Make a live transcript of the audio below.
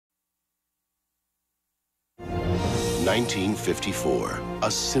1954, a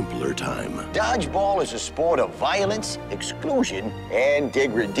simpler time. Dodgeball is a sport of violence, exclusion, and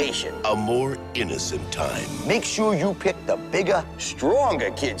degradation. A more innocent time. Make sure you pick the bigger, stronger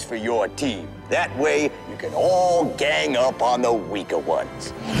kids for your team. That way, you can all gang up on the weaker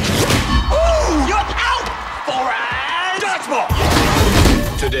ones. Ooh, you're out for a dodgeball!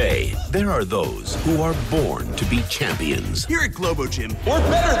 Today, there are those who are born to be champions. Here at Globo Gym, We're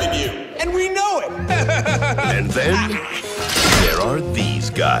better than you, and we know it. And then, there are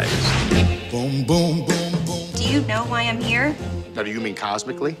these guys. boom, boom, boom, boom. Do you know why I'm here? Now, do you mean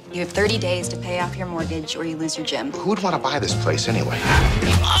cosmically? You have 30 days to pay off your mortgage or you lose your gym. Who'd want to buy this place anyway?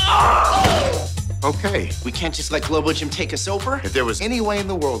 Okay. We can't just let Global Gym take us over. If there was any way in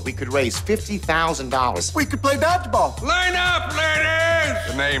the world we could raise $50,000, We could play dodgeball. Line up,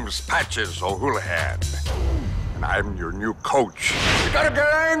 ladies! The name's Patches O'Houlihan, and I'm your new coach. You gotta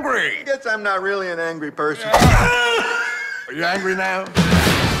get angry! Guess I'm not really an angry person. Are you angry now?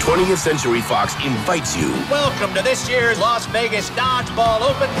 20th Century Fox invites you Welcome to this year's Las Vegas Dodgeball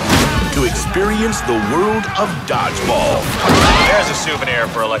Open. to experience the world of dodgeball There's a souvenir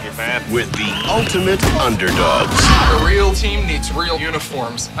for a lucky fan. with the ultimate underdogs. A real team needs real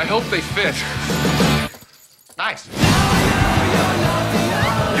uniforms. I hope they fit. nice.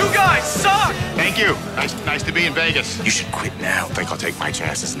 You guys suck! Thank you. Nice to be in Vegas. You should quit now. I think I'll take my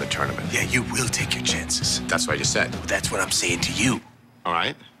chances in the tournament. Yeah, you will take your chances. That's what I just said. That's what I'm saying to you. All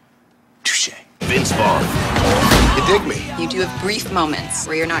right. Touche. Vince Vaughn, You dig me? You do have brief moments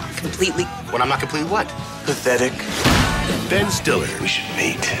where you're not completely... When I'm not completely what? Pathetic. Ben Stiller, We should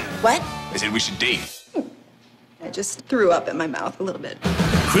meet. What? I said we should date. I just threw up in my mouth a little bit.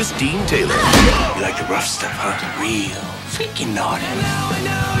 Christine Taylor, You like the rough stuff, huh? Real freaking naughty.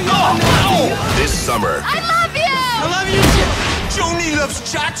 this summer, I love you! I love you too. Joni loves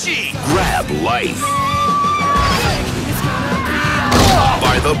Chachi. grab life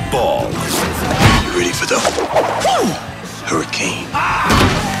by the balls. You ready for the hurricane?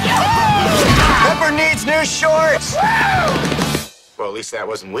 Pepper needs new shorts. Well, at least that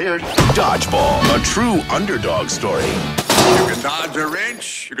wasn't weird. Dodgeball, a true underdog story. You can dodge a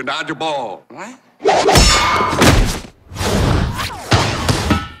wrench, you can dodge a ball. What?